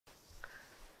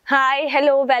Hi,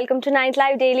 hello, welcome to Ninth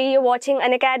Live Daily. You're watching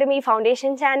Unacademy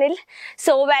Foundation channel.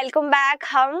 So welcome back.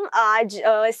 हम आज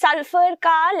sulphur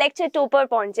का lecture 2 पर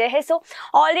पहुंचे हैं. So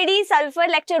already सल्फर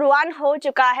लेक्चर 1 हो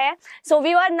चुका है. So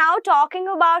we are now talking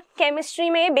about chemistry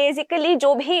में basically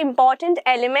जो भी important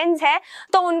elements है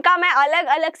तो उनका मैं अलग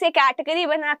अलग से कैटेगरी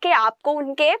बना के आपको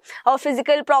उनके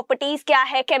physical properties क्या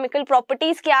है, chemical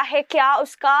properties क्या है, क्या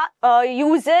उसका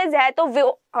uses है, तो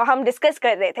वो हम डिस्कस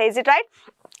कर रहे थे. Is it right?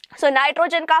 So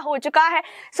nitrogen का हो चुका है.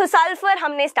 सो सल्फर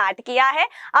हमने स्टार्ट किया है.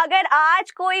 अगर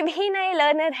आज कोई भी नए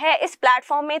लर्नर है इस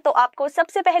प्लेटफॉर्म में तो आपको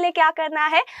सबसे पहले क्या करना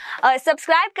है,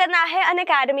 सब्सक्राइब करना है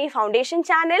Unacademy foundation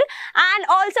channel. And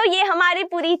also ये हमारी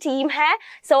पूरी टीम है.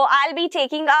 सो I will be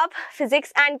taking up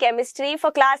physics and chemistry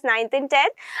for class 9th and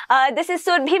 10th. This is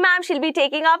Surabhi ma'am, she'll be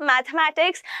taking up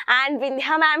mathematics and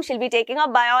Vindhya ma'am she'll be taking up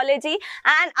biology.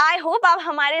 And I hope आप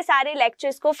हमारे सारे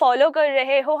lectures को follow कर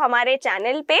रहे हो हमारे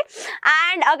channel पे.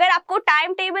 And अगर आपको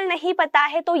टाइम टेबल नहीं पता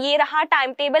है तो ये रहा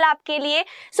टाइम टेबल आपके लिए.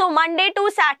 सो मंडे टू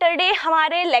सैटरडे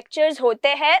हमारे लेक्चर्स होते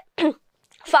हैं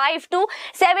 5 to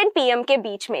 7 PM के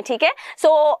बीच में, ठीक है.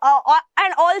 सो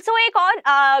एंड ऑल्सो एक और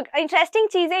इंटरेस्टिंग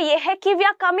चीज़ है ये है कि we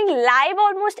are coming live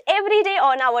almost every day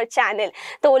on our channel.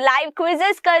 तो लाइव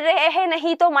क्विजेस कर रहे हैं,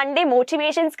 नहीं तो मंडे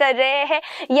मोटिवेशंस कर रहे हैं,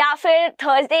 या फिर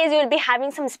Thursdays you will be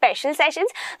having some special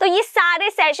sessions. तो ये सारे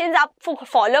सेशंस आपको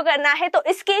फॉलो करना है, तो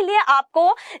इसके लिए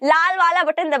आपको लाल वाला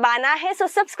बटन दबाना है. सो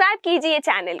सब्सक्राइब कीजिए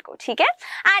चैनल को, ठीक है.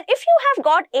 And if you have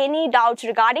got any doubts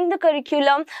regarding the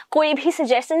curriculum, कोई भी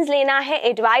सजेशंस लेना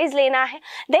है, एडवाइस लेना है,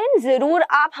 देन जरूर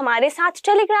आप हमारे साथ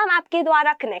टेलीग्राम ऐप के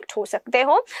द्वारा कनेक्ट हो सकते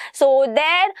हो. So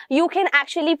there you can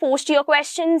actually post your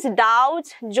questions,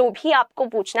 doubts, जो भी आपको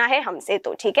पूछना है हमसे,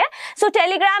 तो ठीक है. सो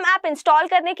टेलीग्राम ऐप इंस्टॉल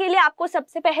करने के लिए आपको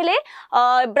सबसे पहले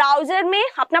ब्राउजर में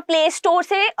अपना प्ले स्टोर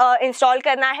से इंस्टॉल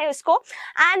करना है उसको.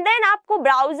 एंड देन आपको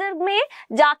ब्राउजर में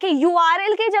जाके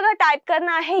URL की जगह टाइप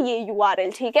करना है ये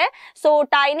URL, ठीक है. सो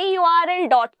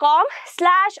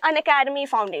tinyurl.com/unacademy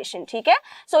foundation, ठीक है.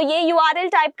 सो ये URL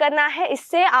टाइप करना है,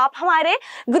 इससे आप हमारे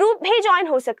ग्रुप भी ज्वाइन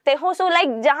हो सकते हो. सो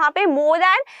लाइक जहाँ पे मोर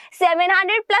देन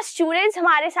 700+ स्टूडेंट्स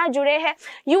हमारे साथ जुड़े हैं,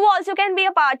 you also can be a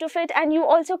part of it and you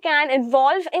also can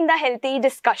involve in the healthy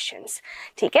discussions,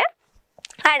 ठीक है.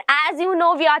 And as you know,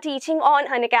 we are teaching on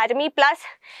Unacademy Plus,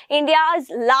 India's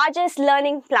largest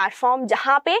learning platform,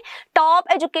 जहाँ पे top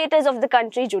educators of the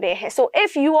country जुड़े हैं. So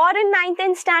if you are in 9th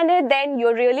and standard, then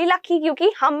you're really lucky, क्योंकि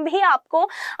हम भी आपको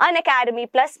Unacademy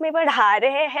Plus में पढ़ा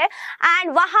रहे हैं. And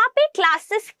वहाँ पे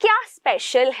classes क्या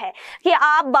special है कि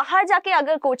आप बाहर जाके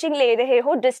अगर कोचिंग ले रहे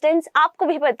हो डिस्टेंस, आपको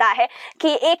भी पता है कि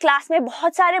एक क्लास में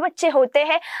बहुत सारे बच्चे होते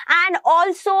हैं. एंड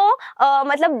ऑल्सो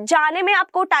मतलब जाने में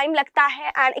आपको टाइम लगता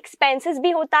है एंड एक्सपेंसेस भी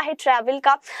होता है ट्रैवल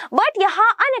का. बट यहाँ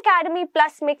अनअकैडमी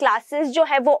प्लस में क्लासेस जो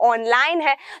है वो ऑनलाइन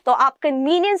है, तो आप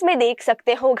कन्वीनियंस में देख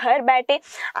सकते हो घर बैठे.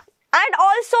 एंड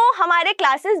ऑल्सो हमारे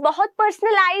क्लासेस बहुत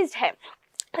पर्सनलाइज्ड है.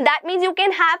 That means you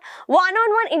can have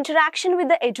one-on-one interaction with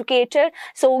the educator.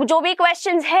 So जो भी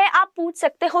questions है आप पूछ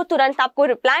सकते हो, तुरंत आपको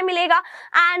reply मिलेगा.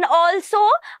 And also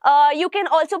you can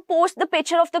also post the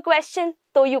picture of the question,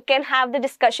 तो you can have the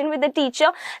discussion with the teacher.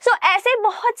 So ऐसे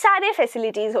बहुत सारे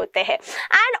facilities होते हैं.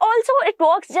 And also it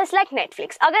works just like Netflix.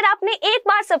 अगर आपने एक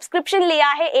बार subscription लिया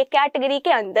है एक कैटेगरी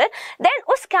के अंदर, then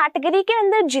उस कैटेगरी के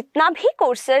अंदर जितना भी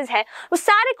courses है उस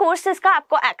सारे courses का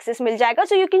आपको access मिल जाएगा.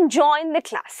 So you can join the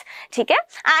class, ठीक है.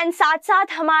 एंड साथ साथ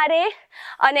हमारे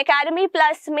अनअकैडमी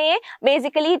प्लस में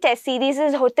बेसिकली टेस्ट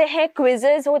सीरीज होते हैं,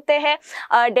 क्विजेज होते हैं,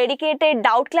 डेडिकेटेड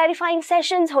डाउट क्लैरिफाइंग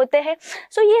सेशंस होते हैं.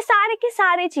 सो ये सारे की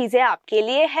सारी चीज़ें आपके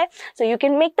लिए है. So you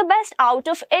can make the best out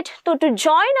of it. तो to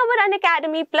join our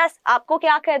Unacademy plus आपको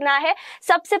क्या करना है,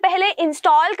 सबसे पहले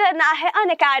इंस्टॉल करना है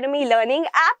Unacademy learning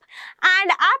app.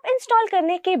 And app install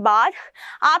करने के बाद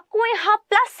आपको यहाँ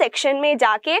प्लस सेक्शन में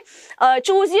जाके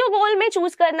चूज योर गोल में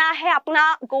चूज करना है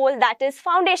अपना गोल, that is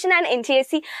foundation and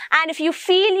NCSE. And if you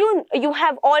feel you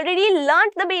have already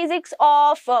learnt the basics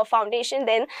of foundation,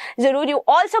 then zarur you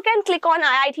also can click on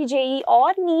IIT JEE or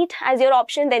NEET as your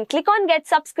option, then click on get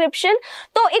subscription.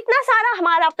 तो इतना सारा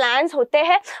हमारा plans होते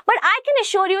हैं, but I can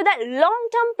assure you that long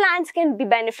term plans can be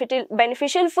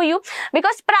beneficial for you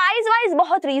because price wise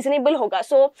बहुत reasonable होगा.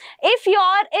 So if you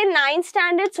are in 9th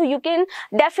standard, so you can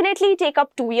definitely take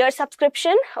up 2-year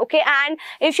subscription, okay. And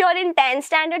if you are in 10th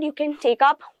standard, you can take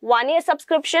up 1-year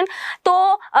subscription. तो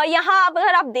यहाँ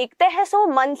अगर आप देखते हैं सो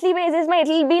monthly basis में it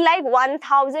will be like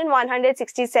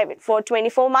 1167 for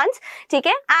 24 months, ठीक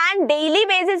है. And daily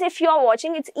basis if you are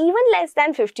watching it's even less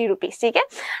than 50 rupees, ठीक है.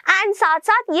 एंड साथ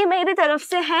साथ ये मेरी तरफ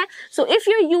से है. So if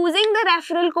you using the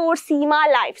referral code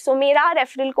SEEMALIVE, सो मेरा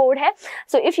रेफरल कोड है.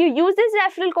 So if you use this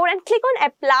referral code and click on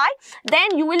apply,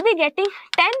 then you will be getting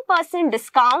 10%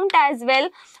 discount as well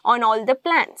on all the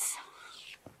plans.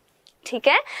 ठीक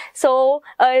है। सो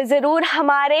ज़रूर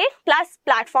हमारे plus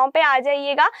platform पे आ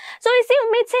जाइएगा। सो इसी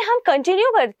उम्मीद से हम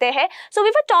कंटिन्यू करते हैं। So we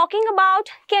were talking about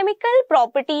chemical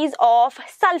properties of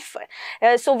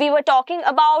sulphur. So we were talking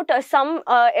about some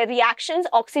reactions,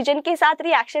 oxygen के साथ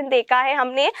रिएक्शन देखा है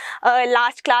हमने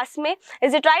लास्ट क्लास में,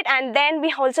 is it right? And then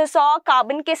we also saw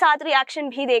carbon के साथ रिएक्शन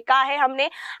भी देखा है हमने,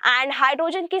 एंड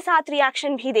हाइड्रोजन के साथ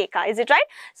रिएक्शन भी देखा, is it right?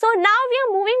 So now we are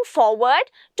moving forward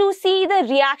to see the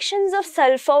reactions of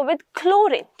sulphur with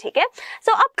chlorine, ठीक है।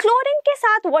 सो अब क्लोरीन के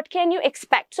साथ what can you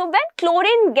expect? So when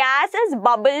chlorine gas is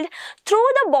bubbled through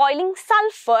the boiling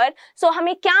sulphur, सो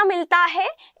हमें क्या मिलता है?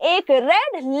 एक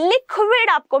रेड लिक्विड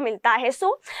आपको मिलता है।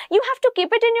 So you have to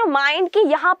keep it in your mind कि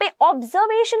यहाँ पे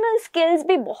ऑब्जर्वेशनल स्किल्स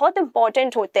भी बहुत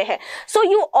इंपॉर्टेंट होते हैं। So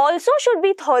you also should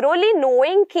be thoroughly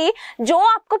knowing कि जो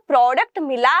आपको प्रोडक्ट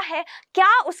मिला है क्या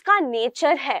उसका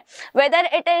नेचर है, whether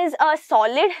it is a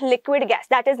solid, liquid, gas,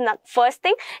 that is first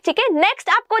thing, ठीक है। नेक्स्ट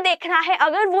आपको देखना है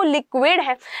अगर वो लिक्विड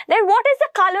है then what is the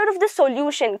colour of the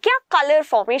solution, क्या कलर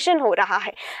फॉर्मेशन हो रहा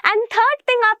है। एंड थर्ड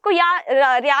थिंग आपको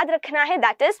याद रखना है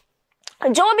दैट इज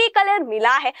जो भी कलर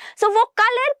मिला है सो वो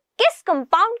कलर किस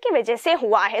कंपाउंड की वजह से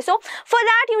हुआ है। So for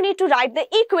that you need to right the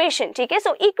equation, ठीक है।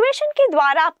 सो इक्वेशन के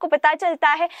द्वारा आपको पता चलता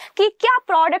है कि क्या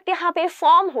प्रोडक्ट यहाँ पे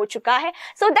फॉर्म हो चुका है।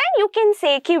 So then you can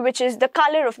say कि which is the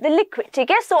colour of the liquid,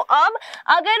 ठीक है। सो अब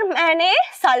अगर मैंने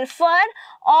सल्फर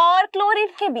और क्लोरीन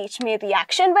के बीच में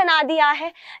रिएक्शन बना दिया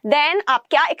है देन आप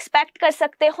क्या एक्सपेक्ट कर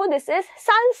सकते हो? दिस इज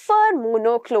सल्फर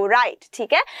मोनोक्लोराइड,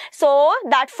 ठीक है। So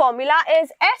that formula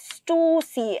is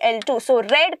S2Cl2। So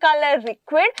red colour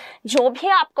liquid जो भी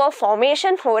आपको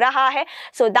फॉर्मेशन हो रहा है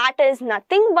so that is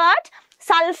nothing but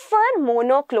sulphur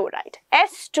monochloride,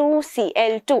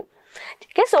 S2Cl2,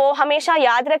 ठीक है। सो हमेशा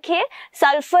याद रखिए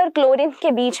सल्फर क्लोरीन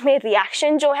के बीच में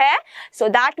रिएक्शन जो है so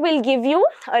that will give you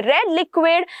a red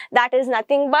liquid that is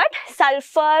nothing but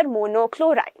sulphur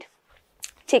monochloride,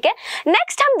 ठीक है।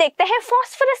 नेक्स्ट हम देखते हैं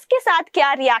फॉस्फोरस के साथ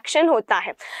क्या रिएक्शन होता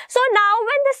है। So now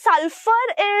when the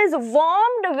sulphur is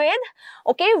warmed with,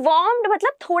 okay, warmed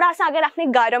मतलब थोड़ा सा अगर आपने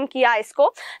गर्म किया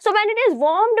इसको, so when it is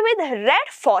warmed with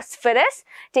red phosphorus,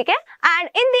 ठीक है, and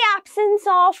in the absence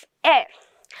of air,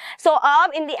 so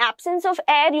in the absence of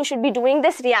air you should be doing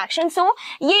this reaction। so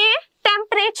ये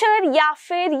टेम्परेचर या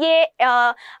फिर ये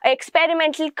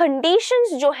एक्सपेरिमेंटल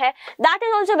कंडीशंस जो है that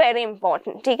is also very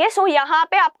important, ठीक है। सो यहाँ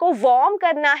पे आपको वार्म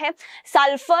करना है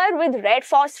sulphur with red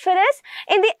phosphorus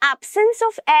in the absence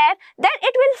of air, then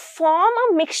it will form a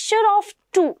mixture of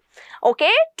to,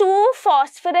 okay, to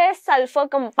phosphorus sulphur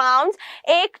compounds.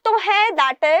 एक तो है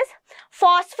that is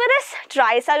phosphorus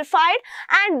trisulphide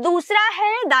and दूसरा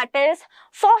है दैट इज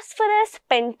फॉस्फोरस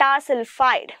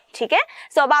पेंटासल्फाइड, ठीक है।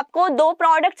 सो अब आपको दो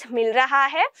प्रोडक्ट्स मिल रहा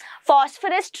है,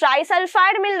 फॉस्फोरस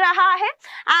ट्राइसल्फाइड मिल रहा है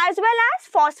एज वेल एज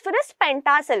फॉस्फोरस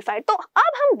पेंटासल्फाइड। तो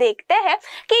अब हम देखते हैं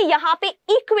कि यहाँ पे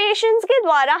इक्वेशंस के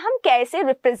द्वारा हम कैसे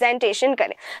रिप्रेजेंटेशन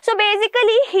करें। So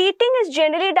basically heating is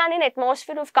generally done in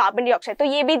atmosphere of carbon dioxide, तो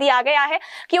ये भी दिया गया है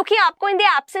क्योंकि आपको in the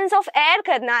absence of air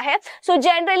करना है। So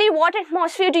generally what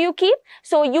atmosphere do you keep?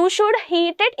 So you should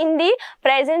heat it in the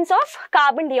presence of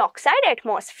carbon dioxide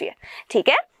atmosphere, ठीक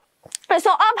है। सो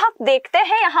अब हम देखते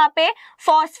हैं यहाँ पे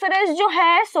फॉस्फोरस जो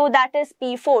है so that is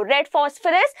P4, red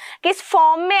phosphorus किस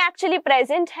फॉर्म में एक्चुअली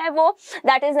प्रेजेंट है वो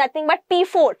that is nothing but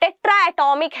P4, tetra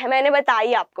atomic है, मैंने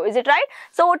बताई आपको, is it right.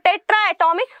 So tetra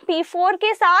atomic P4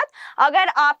 के साथ अगर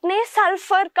आपने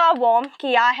सल्फर का वार्म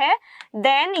किया है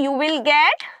then you will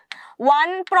get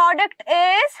one product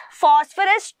is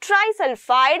phosphorus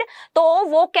trisulphide. तो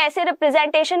वो कैसे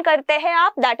रिप्रेजेंटेशन करते हैं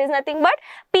आप? That is nothing but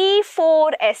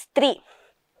P4S3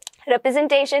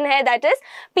 representation है, दैट इज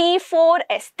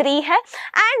P4S3 है।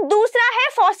 एंड दूसरा है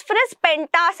फॉस्फोरस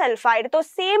पेंटासल्फाइड, तो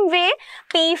सेम वे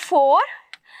P4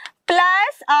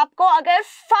 प्लस आपको अगर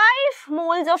 5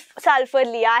 मोल्स ऑफ सल्फर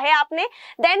लिया है आपने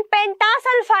देन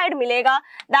पेंटासल्फाइड मिलेगा,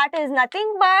 that is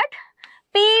nothing but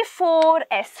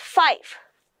P4S5,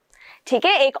 ठीक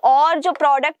है। एक और जो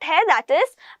प्रोडक्ट है दैट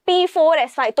इज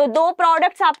P4S5। तो दो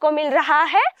प्रोडक्ट्स आपको मिल रहा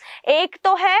है, एक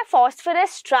तो है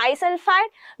फॉस्फोरस ट्राइसल्फाइड,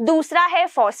 दूसरा है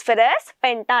फॉस्फोरस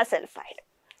पेंटासल्फाइड,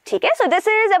 ठीक है। So this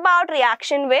is about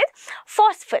reaction with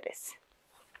phosphorus.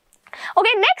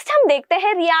 Okay, next हम देखते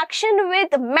हैं रिएक्शन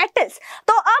विद मेटल्स।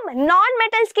 तो अब नॉन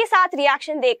मेटल्स के साथ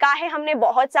रिएक्शन देखा है हमने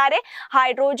बहुत सारे,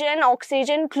 hydrogen,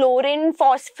 oxygen, chlorine,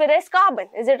 phosphorus, carbon,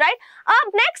 is it right.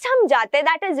 अब नेक्स्ट हम जाते हैं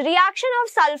that is reaction of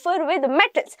sulphur with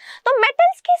metals. तो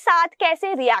मेटल्स के साथ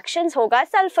कैसे रिएक्शंस होगा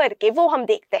सल्फर के वो हम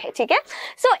देखते हैं, ठीक है।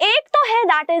 सो एक तो है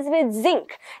that is with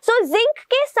zinc. So zinc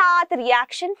के साथ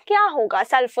रिएक्शन क्या होगा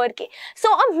सल्फर के?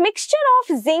 सो a mixture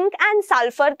of zinc and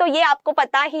sulphur, तो ये आपको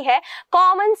पता ही है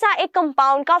कॉमन सा एक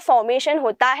कंपाउंड का फॉर्मेशन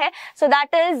होता है, so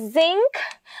that is zinc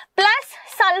plus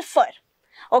sulphur,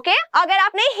 okay अगर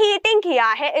आपने हीटिंग किया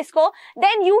है इसको,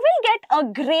 then you will get a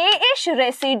greyish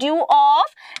residue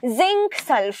of zinc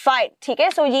sulphide, ठीक है।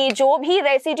 सो ये जो भी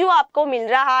रेसिड्यू आपको मिल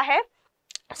रहा है,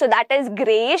 so that is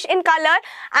grayish in color,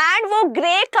 and वो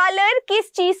ग्रे कलर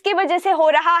किस चीज की वजह से हो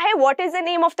रहा है, what is the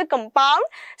name of the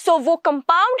compound? So वो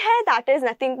compound है that is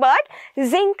nothing but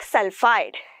zinc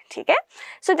sulfide, ठीक है।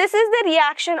 So this is the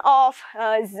reaction of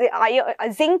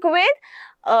zinc with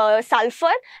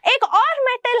sulfur। एक और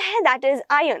मेटल है that is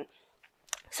iron।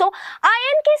 So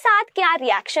ion के साथ क्या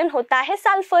रिएक्शन होता है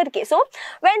सल्फर के? So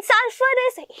when sulphur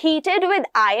is heated with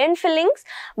iron filings,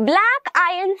 black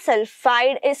iron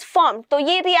sulphide is formed. तो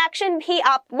ये रिएक्शन भी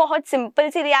आप बहुत सिंपल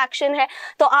सी रिएक्शन है,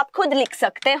 तो आप खुद लिख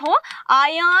सकते हो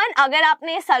आयन, अगर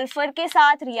आपने सल्फर के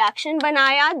साथ रिएक्शन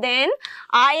बनाया देन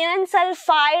आयरन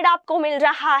सल्फाइड आपको मिल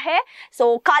रहा है।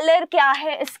 सो कलर क्या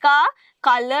है इसका?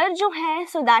 कलर जो है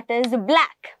so that is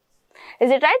black,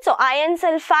 is it right? So iron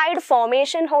sulfide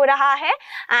formation हो रहा है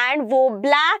and वो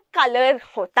black color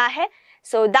होता है।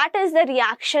 So that is the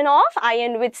reaction of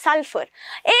iron with sulfur।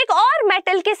 एक और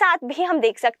मेटल के साथ भी हम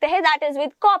देख सकते हैं that is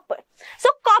with copper। So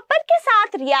copper के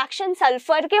साथ रिएक्शन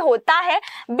सल्फर के होता है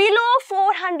बिलो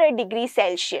 400 डिग्री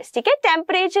सेल्सियस, ठीक है।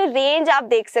 टेम्परेचर रेंज आप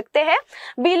देख सकते हैं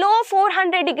बिलो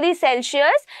 400 डिग्री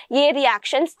सेल्सियस ये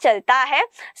रिएक्शन चलता है।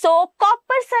 सो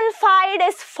copper sulphide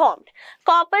is formed,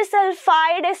 copper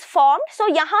sulphide is formed. सो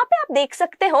यहाँ पे आप देख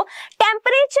सकते हो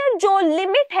टेम्परेचर जो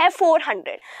लिमिट है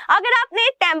 400, अगर आपने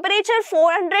टेम्परेचर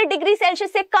 400 डिग्री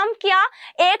सेल्सियस से कम किया,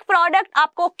 एक प्रोडक्ट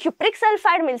आपको क्यूप्रिक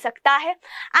सल्फाइड मिल सकता है।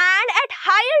 And at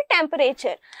higher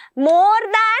temperature more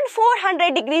than 400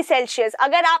 degree Celsius,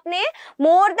 अगर आपने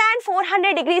more than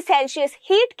 400 degree Celsius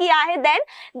heat किया है देन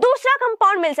दूसरा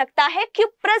कंपाउंड मिल सकता है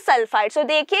क्यूप्रस सल्फाइड। सो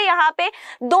देखिए यहाँ पे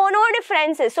दोनों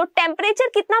डिफरेंसेस। सो टेम्परेचर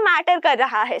कितना मैटर कर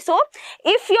रहा है। So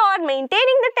if you are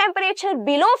maintaining the temperature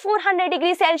below 400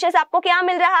 degree Celsius, आपको क्या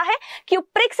मिल रहा है?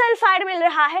 क्यूप्रिक सल्फाइड मिल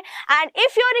रहा है। And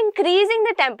if you are increasing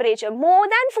the temperature more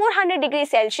than 400 degree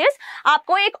Celsius,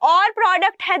 आपको एक और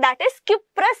प्रोडक्ट है दैट इज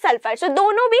क्यूप्रस सल्फाइड। सो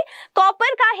दोनों भी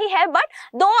कॉपर का ही है बट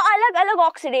दो अलग अलग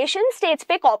ऑक्सीडेशन स्टेट्स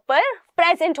पे कॉपर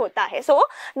प्रेजेंट होता है। सो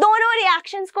दोनों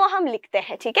रिएक्शंस को हम लिखते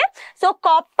हैं, ठीक है। सो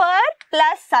copper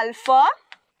plus sulphur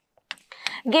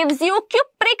gives you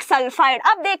cupric sulfide।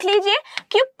 अब देख लीजिए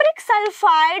cupric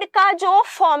sulfide का जो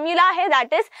फॉर्मूला है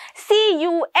that is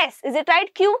CuS, is it right?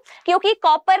 क्यों? क्योंकि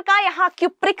कॉपर का यहाँ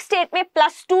cupric स्टेट में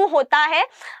 +2 होता है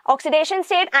ऑक्सीडेशन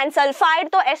स्टेट एंड सल्फाइड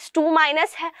तो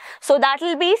S2- है, so that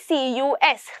will be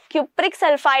CuS। cupric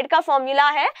sulfide का फॉर्मूला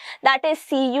है that is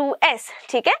CuS,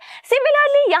 ठीक है।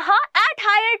 सिमिलरली यहाँ एट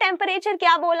हायर टेम्परेचर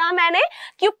क्या बोला मैंने?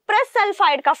 cuprous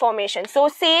sulfide का formation. So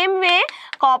same way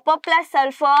copper plus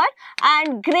sulphur and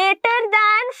greater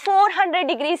than 400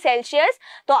 degree Celsius,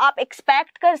 तो आप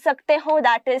एक्सपेक्ट कर सकते हो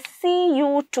दैट इज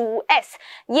Cu2S।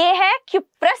 ये है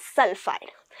क्यूप्रस सल्फाइड,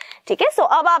 ठीक है। सो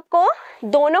अब आपको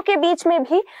दोनों के बीच में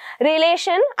भी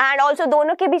रिलेशन एंड ऑल्सो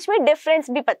दोनों के बीच में डिफरेंस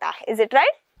भी पता है, is it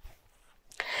right?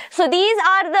 So these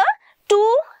are the two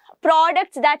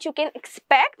products that you can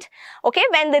expect, okay,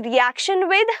 when the reaction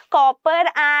with copper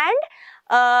and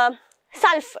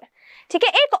sulfur, ठीक है।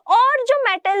 एक और जो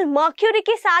मेटल मर्क्यूरी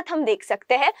के साथ हम देख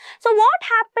सकते हैं। So what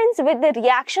happens with the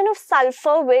reaction of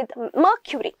sulphur with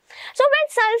mercury? So when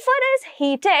sulphur is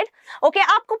heated, okay,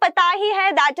 आपको पता ही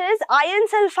है that is iron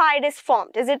sulphide is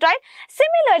formed, is it right?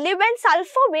 Similarly when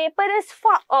sulphur vapour is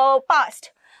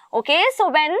passed, okay, so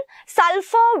when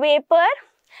sulphur vapour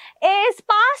is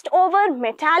passed over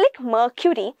metallic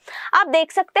mercury, आप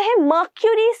देख सकते हैं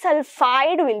mercury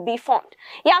sulfide will be formed,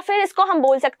 या फिर इसको हम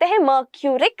बोल सकते हैं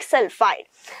mercuric sulfide।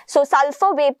 so sulfur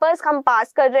vapors हम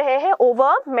पास कर रहे हैं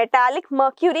over metallic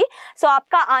mercury, so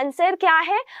आपका आंसर क्या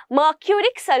है?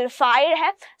 mercuric sulfide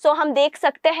है। so हम देख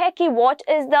सकते हैं कि what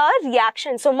is the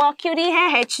reaction? so mercury है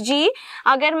Hg,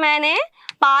 अगर मैंने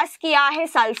पास किया है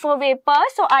sulphur vapour,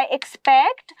 so I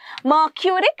expect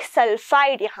mercuric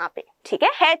sulfide यहाँ पे, ठीक है।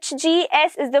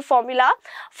 HgS is the formula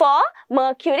for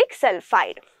mercuric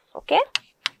sulfide, okay?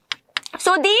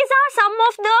 So these are some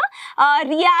of the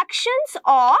reactions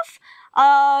of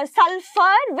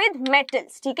sulphur with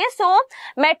metals, ठीक है। So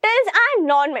metals and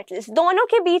non metals दोनों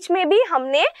के बीच में भी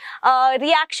हमने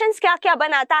रिएक्शंस क्या क्या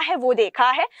बनाता है वो देखा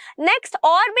है। नेक्स्ट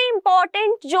और भी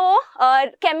इंपॉर्टेंट जो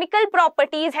केमिकल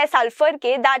प्रॉपर्टीज है सल्फर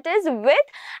के that is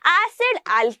with acid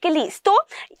alkalis. तो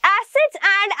एसिड्स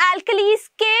एंड एल्कलीज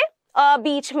के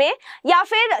बीच में, या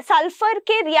फिर सल्फर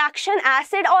के रिएक्शन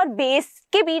एसिड और बेस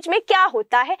के बीच में क्या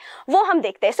होता है वो हम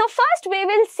देखते हैं. So first we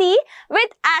will see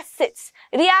with acids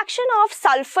reaction of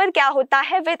sulphur क्या होता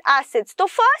है विद एसिड्स. तो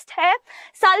फर्स्ट है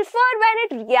sulphur when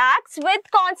it reacts with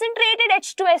concentrated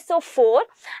H2SO4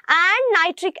 and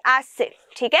nitric acid.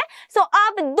 ठीक है, सो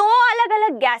अब दो अलग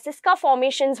अलग गैसेस का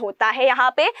फॉर्मेशन होता है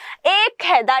यहाँ पे. एक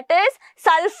है that is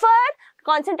sulphur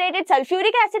concentrated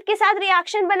sulphuric acid के साथ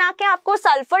रिएक्शन बना के आपको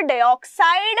सल्फर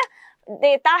डाइऑक्साइड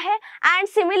देता है, एंड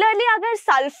सिमिलरली अगर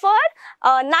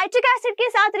सल्फर नाइट्रिक एसिड के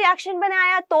साथ रिएक्शन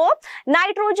बनाया तो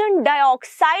नाइट्रोजन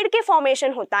डाइऑक्साइड के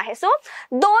फॉर्मेशन होता है. सो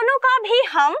दोनों का भी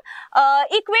हम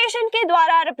इक्वेशन के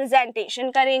द्वारा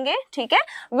रिप्रेजेंटेशन करेंगे. ठीक है,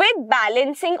 with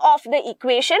balancing of the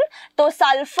equation. तो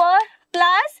sulphur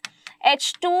plus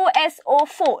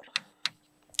H2SO4,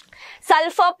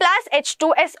 sulphur plus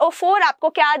H2SO4 आपको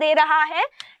क्या दे रहा है,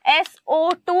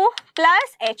 SO2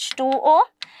 प्लस H2O.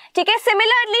 ठीक है,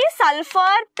 similarly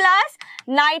sulphur plus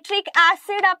nitric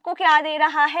acid आपको क्या दे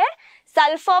रहा है,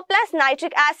 सल्फर प्लस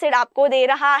नाइट्रिक एसिड आपको दे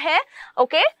रहा है.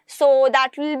 Okay, so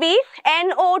that will be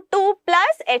NO2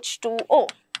 plus H2O,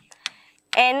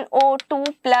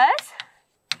 NO2 plus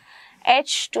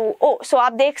H2O. सो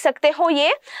आप देख सकते हो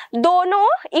ये दोनों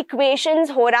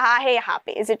इक्वेशंस हो रहा है यहाँ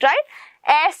पे. Is it right?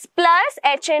 S plus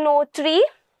HNO3,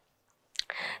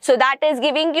 so that is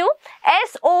giving you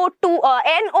SO2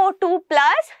 NO2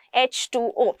 plus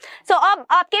H2O. So अब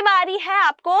आपके बारी है,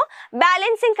 आपको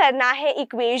बैलेंसिंग करना है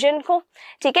इक्वेशन को.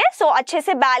 ठीक है, सो अच्छे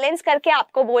से बैलेंस करके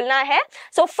आपको बोलना है.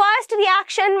 सो फर्स्ट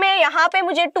रिएक्शन में यहाँ पे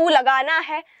मुझे 2 लगाना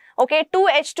है. ओके,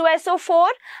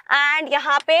 2H2SO4 एंड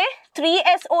यहाँ पे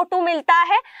 3SO2 मिलता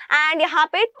है एंड यहाँ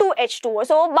पे 2H2O.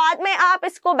 सो बाद में आप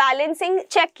इसको बैलेंसिंग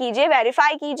चेक कीजिए,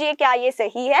 वेरीफाई कीजिए क्या ये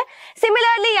सही है.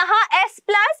 सिमिलरली यहाँ S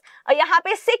प्लस यहाँ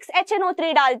पे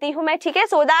 6HNO3 डालती हूँ मैं. ठीक है,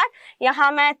 सो दैट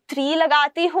यहाँ मैं 3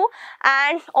 लगाती हूँ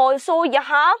एंड ऑल्सो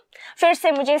यहाँ फिर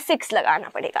से मुझे 6 लगाना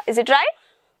पड़ेगा. Is it right?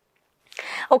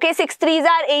 Okay, 6 3s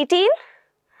are 18.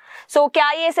 सो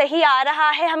क्या ये सही आ रहा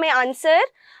है हमें आंसर?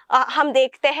 हम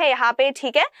देखते हैं यहाँ पे.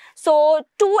 ठीक है, सो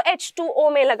 2H2O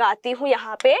में लगाती हूँ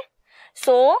यहाँ पे.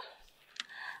 सो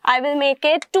I will make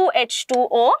it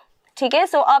 2H2O. ठीक है,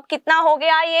 सो अब कितना हो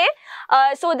गया ये,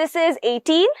 so this is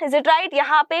 18. Is it right?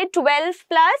 यहाँ पे 12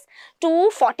 प्लस 2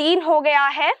 14 हो गया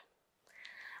है.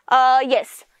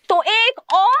 यस, तो एक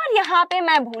और यहाँ पे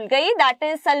मैं भूल गई, दैट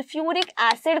इज सल्फ्यूरिक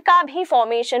एसिड का भी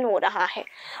फॉर्मेशन हो रहा है.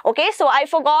 Okay, so I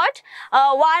forgot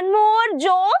one more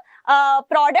जो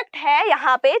प्रोडक्ट है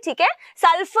यहाँ पे. ठीक है,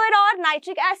 सल्फर और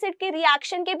नाइट्रिक एसिड के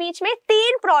रिएक्शन के बीच में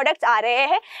 3 प्रोडक्ट्स आ रहे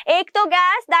हैं. एक तो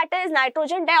gas that is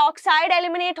nitrogen dioxide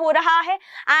eliminate हो रहा है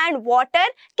एंड वाटर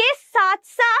के साथ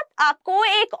साथ आपको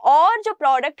एक और जो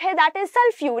प्रोडक्ट है दैट इज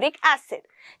सल्फ्यूरिक एसिड.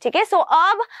 ठीक है, सो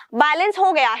अब बैलेंस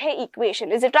हो गया है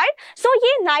इक्वेशन. Is it right? सो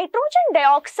ये नाइट्रोजन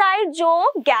डाइऑक्साइड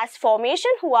जो गैस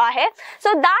फॉर्मेशन हुआ है,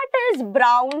 so that is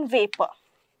brown vapour.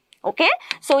 Okay,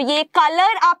 सो ये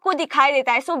कलर आपको दिखाई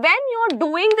देता है. So when you are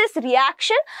doing this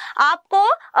reaction, आपको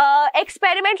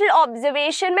एक्सपेरिमेंटल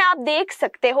ऑब्जर्वेशन में आप देख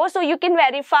सकते हो. So you can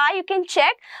verify, you can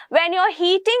check when you are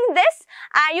heating this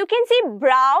you can see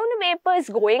brown vapours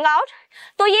going out.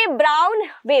 तो ये ब्राउन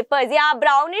वेपर्स या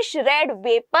ब्राउनिश रेड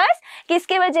वेपर्स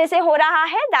किसके वजह से हो रहा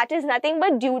है? That is nothing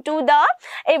but due to the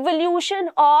evolution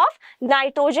of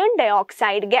nitrogen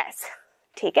dioxide gas.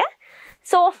 ठीक है,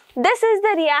 so this is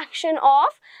the reaction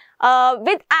of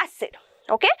with acid.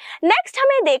 Okay, next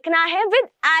हमें देखना है विद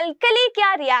एल्कली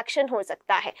क्या रिएक्शन हो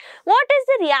सकता है. What is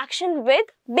the reaction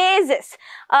with basis?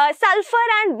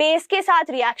 Sulphur and base के साथ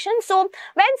reaction. So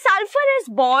when sulphur is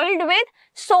boiled with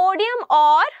sodium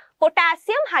और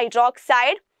potassium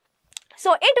hydroxide,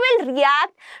 so it will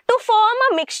react to form a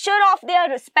mixture of their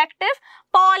respective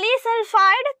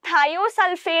polysulfide,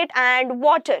 thiosulfate and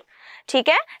water. ठीक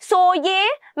है, सो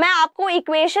ये मैं आपको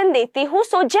equation देती हूँ.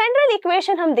 सो जनरल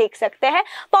इक्वेशन हम देख सकते हैं.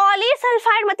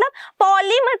 पॉलीसल्फाइड मतलब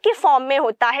पॉलीमर के फॉर्म में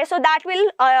होता है. सो दैट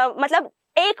विल मतलब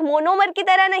एक मोनोमर की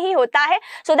तरह नहीं होता है.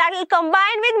 So that will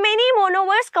combine with many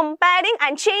monomers comparing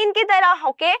and chain की तरह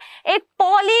होके एक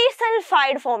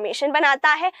पॉलीसल्फाइड फॉर्मेशन बनाता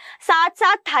है, साथ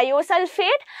साथ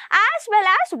thiosulphate as well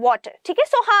as water. ठीक है,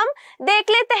 सो हम देख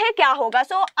लेते हैं क्या होगा.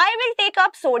 सो I will take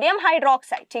up sodium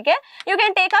hydroxide. ठीक है, you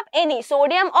can take up any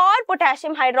sodium और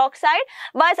पोटेशियम हाइड्रोक्साइड.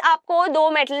 बस आपको 2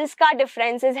 मेटल्स का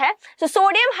डिफरेंसेस है. So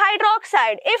sodium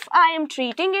hydroxide if I am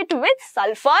treating it with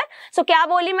sulphur, सो क्या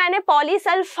बोली मैंने?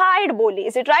 पॉलीसल्फाइड बोली.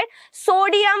 Is it right?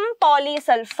 Sodium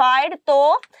polysulfide, so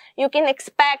you can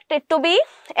expect it to be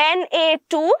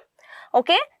Na2.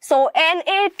 Okay, so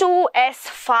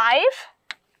Na2S5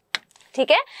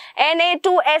 ठीक है,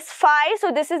 Na2S5, so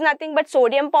this is nothing but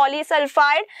sodium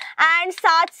polysulphide, and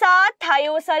साथ साथ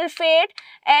thiosulphate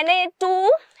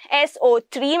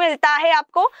Na2SO3 मिलता है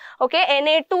आपको, ओके,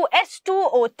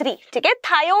 Na2S2O3, ठीक है,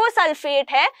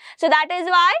 थायोसल्फेट है, so that is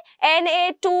why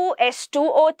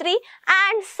Na2S2O3,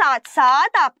 and साथ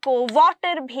साथ आपको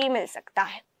वाटर भी मिल सकता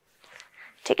है,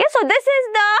 ठीक है। So this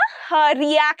is the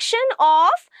reaction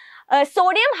of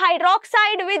sodium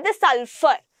hydroxide with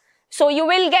sulphur. So you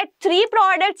will get 3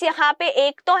 products, यहाँ पे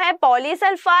एक तो है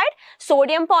पॉलीसल्फाइड,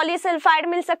 सोडियम पॉलीसल्फाइड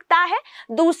मिल सकता है,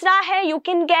 दूसरा है you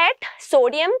can get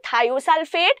sodium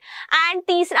thiosulphate, and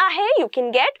तीसरा है यू कैन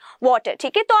गेट वाटर,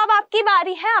 ठीक है। तो अब आपकी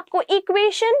बारी है, आपको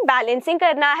इक्वेशन बैलेंसिंग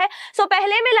करना है। सो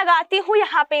पहले मैं लगाती हूँ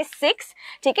यहाँ पे 6,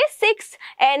 ठीक है, 6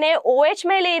 NaOH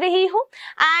मैं ले रही हूँ,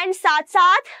 एंड साथ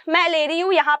साथ मैं ले रही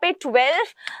हूँ यहाँ पे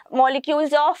 12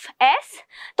 मॉलिक्यूल्स ऑफ S।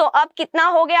 तो अब कितना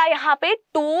हो गया यहाँ पे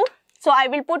 2, so I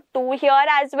will put 2 here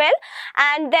as well,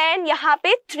 and then यहाँ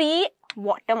पे 3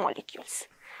 water molecules,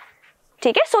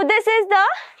 ठीक है। So this is the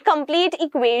complete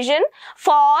equation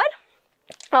for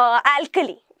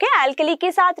alkali, okay, alkali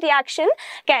के साथ रिएक्शन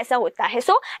कैसा होता है।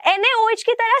 So NaOH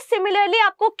की तरह सिमिलरली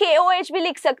आपको KOH भी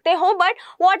लिख सकते हो, but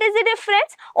what is the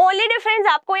difference, only difference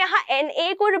आपको यहाँ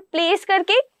Na को रिप्लेस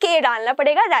करके K डालना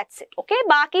पड़ेगा, दैट्स इट, ओके,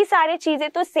 बाकी सारी चीजें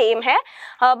तो सेम है,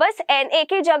 बस Na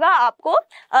की जगह आपको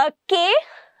K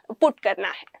पुट करना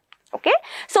है, okay.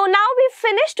 So now we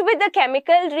finished with the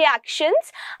chemical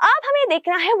reactions. अब हमें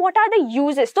देखना है व्हाट आर द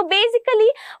यूजेस। तो basically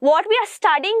what we are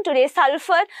studying today,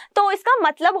 sulphur, तो इसका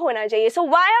मतलब होना चाहिए, so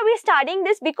why are we studying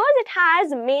this, because it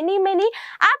has many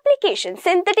application,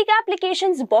 synthetic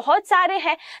applications बहुत सारे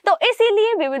हैं, तो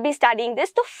इसीलिए we will be studying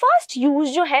this. तो फर्स्ट यूज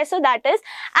जो है, so that is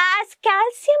as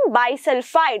calcium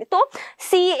bisulphide, तो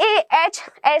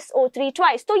CaHSO3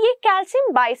 ट्वाइस। तो ये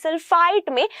कैल्शियम बाइसल्फाइड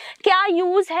में क्या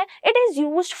यूज है, it is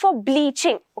used for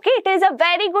bleaching, okay, it is a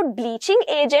very good bleaching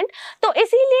agent, तो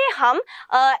इसीलिए हम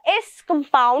इस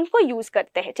कंपाउंड को यूज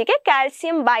करते हैं, ठीक है,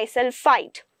 कैल्शियम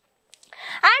बाइसल्फाइड।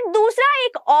 एंड दूसरा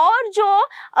एक और जो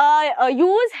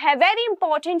यूज है, very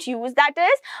important use, that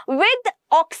is with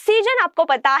oxygen. आपको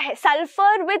पता है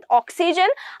सल्फर विद ऑक्सीजन,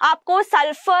 आपको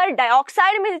सल्फर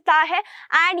डाइऑक्साइड मिलता है,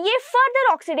 एंड ये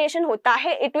फर्दर ऑक्सीडेशन होता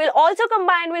है, it will also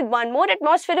combine with one more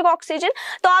atmospheric oxygen,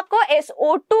 तो आपको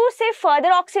SO2 से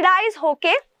फर्दर ऑक्सीडाइज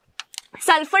होके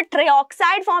सल्फर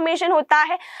ट्राइऑक्साइड फॉर्मेशन होता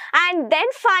है, and then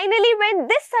finally when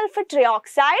this sulphur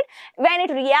trioxide when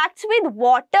it reacts with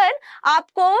water,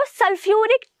 आपको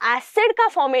सल्फ्यूरिक एसिड का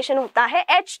फॉर्मेशन होता है,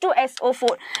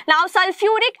 H2SO4। नाउ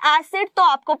सल्फ्यूरिक एसिड तो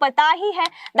आपको पता ही है,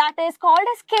 that is called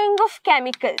as king of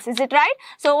chemicals, is it right.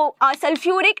 So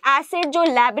sulphuric acid जो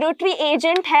laboratory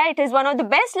agent है, it is one of the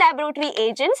best laboratory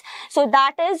agents, so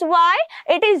that is why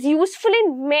it is useful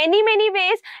in many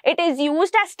ways, it is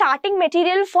used as starting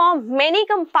material for many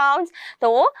compounds.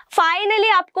 तो finally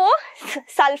आपको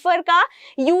sulphur का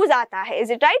use आता है,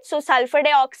 is it right. So sulphur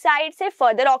dioxide से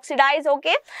further oxidise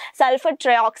होके sulphur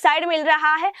trioxide मिल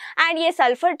रहा है, and ये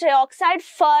सल्फर ट्राइऑक्साइड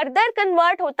फर्दर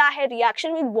कन्वर्ट होता है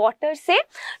रिएक्शन विद वाटर से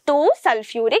टू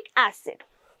सल्फ्यूरिक एसिड,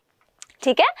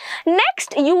 ठीक है।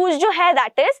 नेक्स्ट यूज जो है,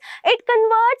 that is it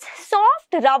converts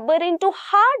soft rubber into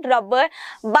hard rubber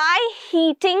by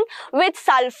heating with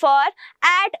sulphur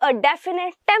at a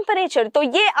definite temperature. तो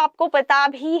ये आपको पता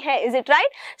भी है, इज इट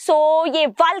राइट। सो ये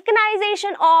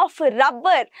वल्कनाइजेशन ऑफ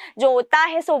रबर जो होता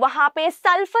है, सो वहां पे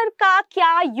सल्फर का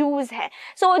क्या यूज है।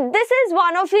 So this is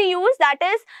one of the use, that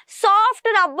is soft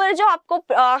rubber जो आपको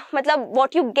मतलब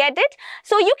what you get it,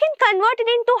 so you can convert it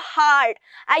into hard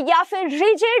या फिर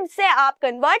रिजिड से आप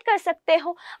कन्वर्ट कर सकते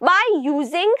हो by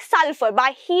using sulphur,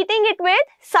 by heating it with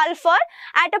sulphur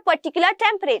at a particular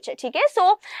temperature, ठीक है।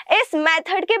 सो इस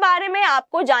मेथड के बारे में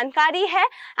आपको जानकारी है,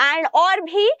 एंड और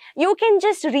भी you can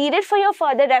just read it for your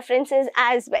further references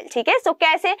as well, ठीक है। सो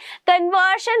कैसे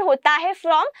कन्वर्शन होता है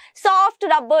from soft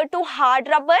rubber to hard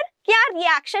rubber, क्या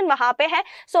रिएक्शन वहां पे है,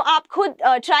 सो आप खुद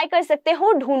ट्राई कर सकते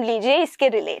हो, ढूंढ लीजिए इसके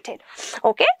रिलेटेड,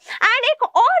 ओके। एंड एक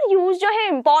और यूज जो है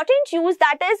important use,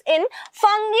 that is in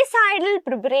fungicidal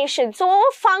preparation. So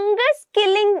fungus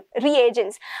killing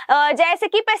reagents, जैसे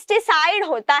कि पेस्टिसाइड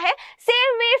होता है,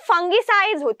 सेम वे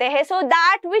फंगिसाइड्स होते हैं, so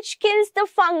that which kills the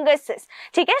funguses,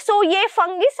 ठीक है। सो ये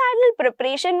फंगिसाइडल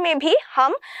प्रिपरेशन में भी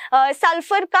हम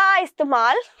सल्फर का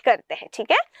इस्तेमाल करते हैं,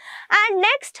 ठीक है। And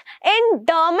next in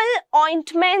dermal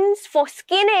ointment treatments for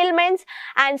skin ailments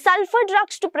and sulfur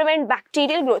drugs to prevent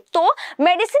bacterial growth. तो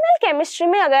medicinal chemistry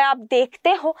में अगर आप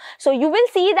देखते हो, so you will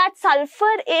see that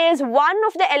sulfur is one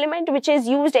of the element which is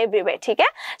used everywhere, ठीक है?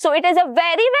 So it is a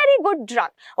very very good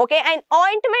drug, okay? And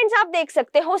ointments आप देख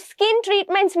सकते हो, skin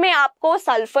treatments में आपको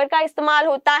sulfur का इस्तेमाल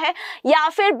होता है, या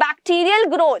फिर bacterial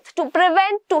growth to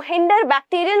prevent, to hinder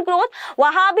bacterial growth,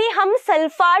 वहाँ भी हम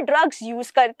sulfur drugs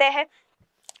use करते हैं,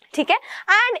 ठीक है?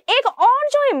 एंड एक और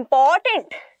जो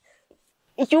इम्पॉर्टेंट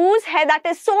यूज है दैट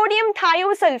इज सोडियम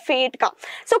थायोसल्फेट का.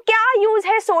 सो क्या यूज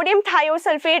है सोडियम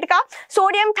थायोसल्फेट का?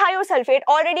 सोडियम थायोसल्फेट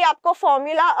ऑलरेडी आपको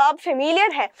फॉर्मूला अब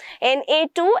फेमिलियर है,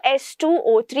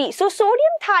 Na2S2O3. So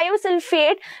sodium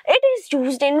thiosulphate it is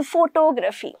used in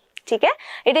photography, ठीक है?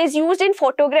 It is used in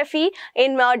photography,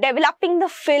 in developing the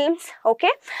films,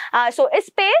 okay? सो इस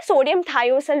पे सोडियम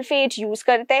थायोसल्फेट यूज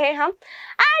करते हैं हम.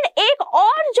 एंड एक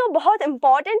और जो बहुत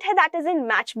इंपॉर्टेंट है that is in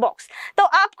match box. तो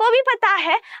आपको भी पता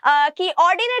है कि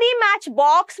ऑर्डिनरी मैच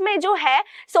बॉक्स में जो है,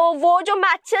 सो वो जो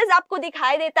मैचेस आपको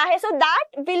दिखाई देता है, so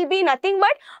that will be nothing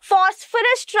but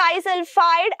phosphorus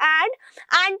trisulphide and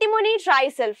antimony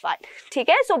trisulphide, ठीक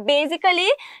है? सो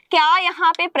बेसिकली क्या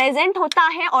यहाँ पे प्रेजेंट होता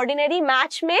है ऑर्डिनरी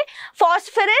मैच में?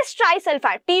 Phosphorus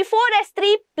trisulphide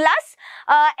P4S3 plus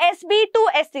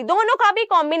Sb2S3 दोनों का भी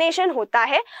कॉम्बिनेशन होता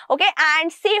है, okay?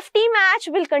 And safety match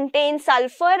will contain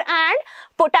sulfur and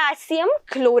potassium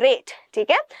chlorate,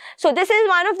 ठीक है? So this is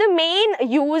one of the main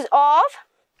use of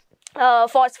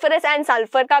phosphorus and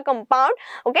sulfur का compound,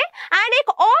 okay? And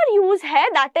एक और use है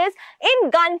that is in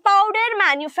gunpowder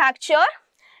manufacture,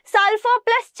 sulphur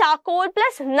plus charcoal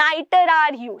plus nighter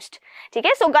are used, ठीक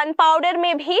है? सो gun powder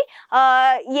में भी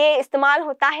ये इस्तेमाल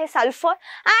होता है sulphur.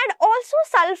 And also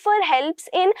sulphur helps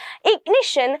in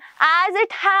ignition as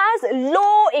it has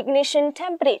low ignition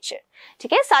temperature,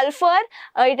 ठीक है? Sulphur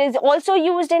it is also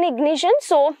used in ignition,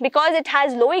 so because it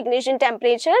has low ignition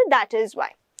temperature, that is why,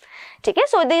 ठीक है?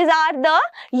 So these are the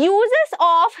uses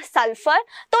of sulphur.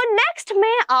 तो next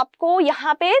मैं आपको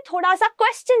यहाँ पे थोड़ा सा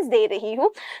क्वेश्चंस दे रही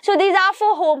हूँ. So these are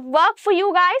for homework for you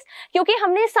guys, क्योंकि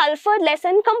हमने सल्फर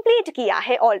लेसन कंप्लीट किया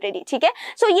है ऑलरेडी, ठीक है?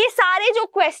 सो ये सारे जो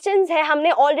क्वेश्चंस है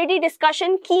हमने ऑलरेडी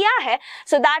डिस्कशन किया है,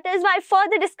 so that is why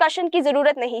further discussion की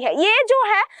जरूरत नहीं है. ये जो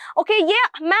है, ओके, ये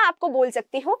मैं आपको बोल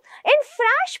सकती हूँ, in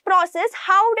fresh process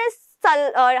how does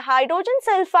hydrogen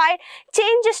sulphide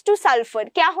changes two sulphur.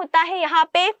 क्या होता है यहाँ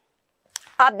पे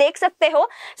आप देख सकते हो.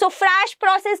 सो फ्रेश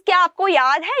प्रोसेस क्या आपको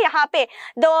याद है? यहाँ पे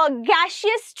the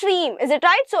gaseous stream, is it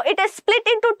right? So it is split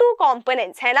into two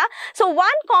components, है ना? सो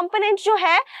वन कंपोनेंट जो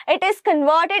है it is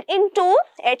converted into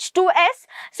H2S.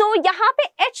 सो यहाँ पे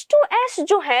H2S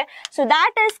जो है, so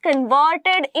that is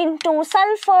converted into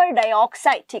sulphur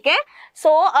dioxide, ठीक है?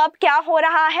 सो अब क्या हो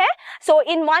रहा है? सो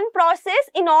in one process,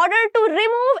 in order to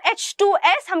remove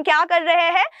H2S, हम क्या कर रहे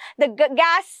हैं? द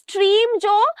गैस स्ट्रीम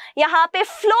जो यहाँ पे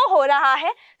फ्लो हो रहा है,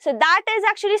 so that is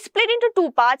actually split into two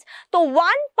parts. So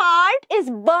one part is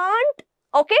burnt,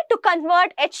 okay, to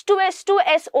convert H2S to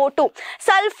SO2,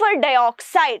 sulfur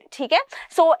dioxide, ठीक है?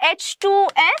 So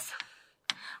H2S,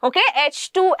 okay,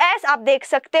 H2S आप देख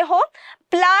सकते हो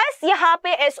प्लस यहाँ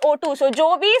पे SO2. सो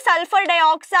जो भी सल्फर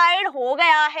डाइऑक्साइड हो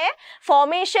गया है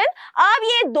फॉर्मेशन, अब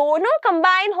ये दोनों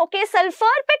कंबाइन होके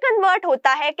सल्फर पे कन्वर्ट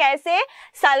होता है. कैसे?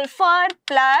 Sulphur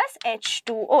plus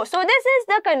H2O. So this is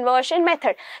the conversion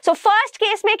method. So first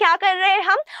case में क्या कर रहे हैं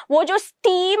हम? वो जो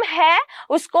स्टीम है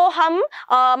उसको हम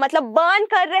मतलब बर्न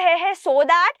कर रहे हैं, so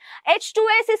that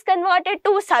H2S is converted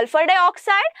two sulphur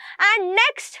dioxide. And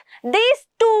next these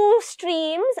two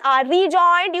streams are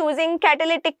rejoined using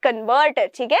catalytic converter,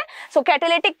 ठीक है? सो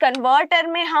कैटालिटिक कन्वर्टर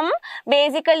में हम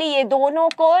बेसिकली ये दोनों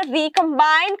को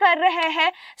रिकम्बाइन कर रहे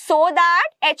हैं, so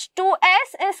that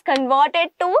H2S is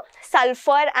converted to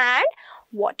sulfur and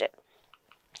water,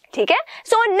 ठीक है?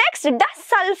 So next, does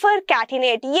sulphur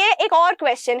catenate? ये एक और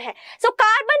क्वेश्चन है. सो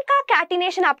कार्बन का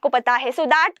कैटिनेशन आपको पता है, so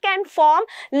that can form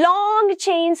long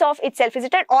chains of itself. Is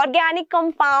it organic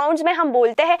compounds में हम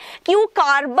बोलते हैं. क्यों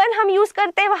कार्बन हम यूज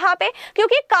करते हैं वहां पे?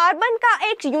 क्योंकि कार्बन का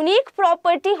एक यूनिक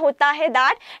प्रॉपर्टी होता है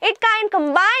that it can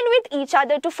combine with each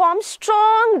other to form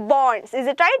strong bonds, is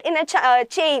it right, in a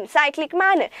chain cyclic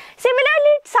manner.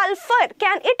 Similarly sulphur,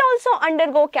 can it also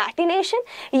undergo catenation?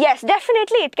 Yes,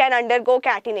 definitely it can undergo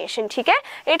catenation, ठीक है?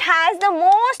 It has the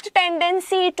most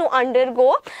tendency to undergo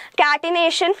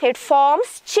catenation. It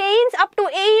forms chains up to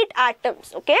 8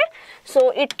 atoms, okay? So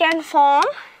it can form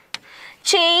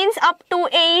chains up to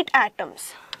 8 atoms.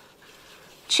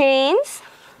 Chains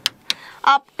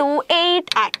up to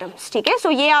 8 atoms, ठीक है?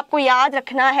 So ये आपको याद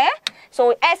रखना है. So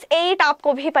S8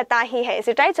 आपको भी पता ही है, is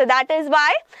it right? So that is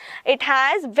why it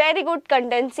has very good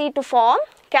tendency to form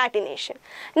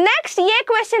catenation. Next ये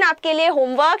क्वेश्चन आपके लिए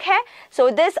होमवर्क है, so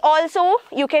this also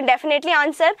you can definitely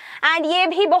answer, and ये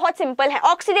भी बहुत सिंपल है।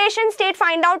 ऑक्सीडेशन स्टेट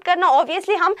फाइंड आउट करना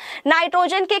obviously हम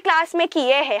नाइट्रोजन के क्लास में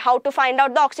किए हैं, how to find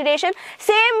out the oxidation.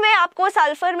 Same way आपको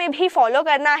सल्फर में भी फॉलो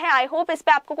करना है। आई होप इस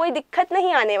पे आपको कोई दिक्कत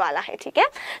नहीं आने वाला है, ठीक है।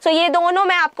 सो ये दोनों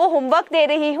मैं आपको होमवर्क दे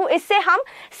रही हूँ, इससे हम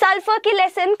सल्फर की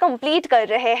लेसन कंप्लीट कर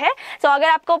रहे हैं। सो अगर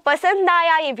आपको पसंद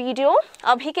आया ये वीडियो,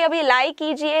 अभी के अभी लाइक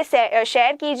कीजिए,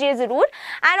 शेयर कीजिए जरूर।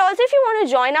 And also if you want to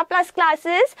join our plus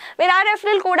classes, मेरा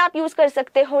रेफरल कोड आप यूज कर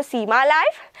सकते हो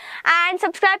SEEMALIVE, एंड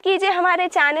सब्सक्राइब कीजिए हमारे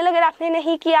चैनल अगर आपने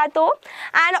नहीं किया तो।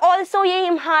 एंड ऑल्सो ये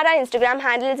हमारा इंस्टाग्राम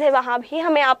हैंडल्स है, वहाँ भी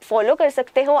हमें आप फॉलो कर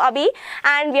सकते हो अभी।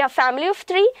 And we are family of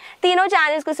 3, तीनों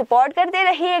चैनल्स को सपोर्ट करते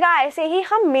रहिएगा। ऐसे ही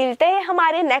हम मिलते हैं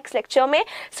हमारे नेक्स्ट लेक्चर में।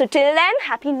 So till then,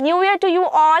 happy new year to you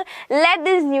all. Let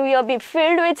this new year be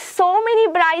filled with so many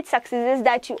bright successes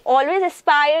that you always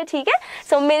Aspire, ठीक है।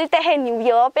 सो मिलते हैं न्यू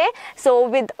ईयर पे, so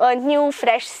with a new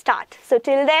fresh start. So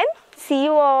till then, C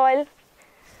you all.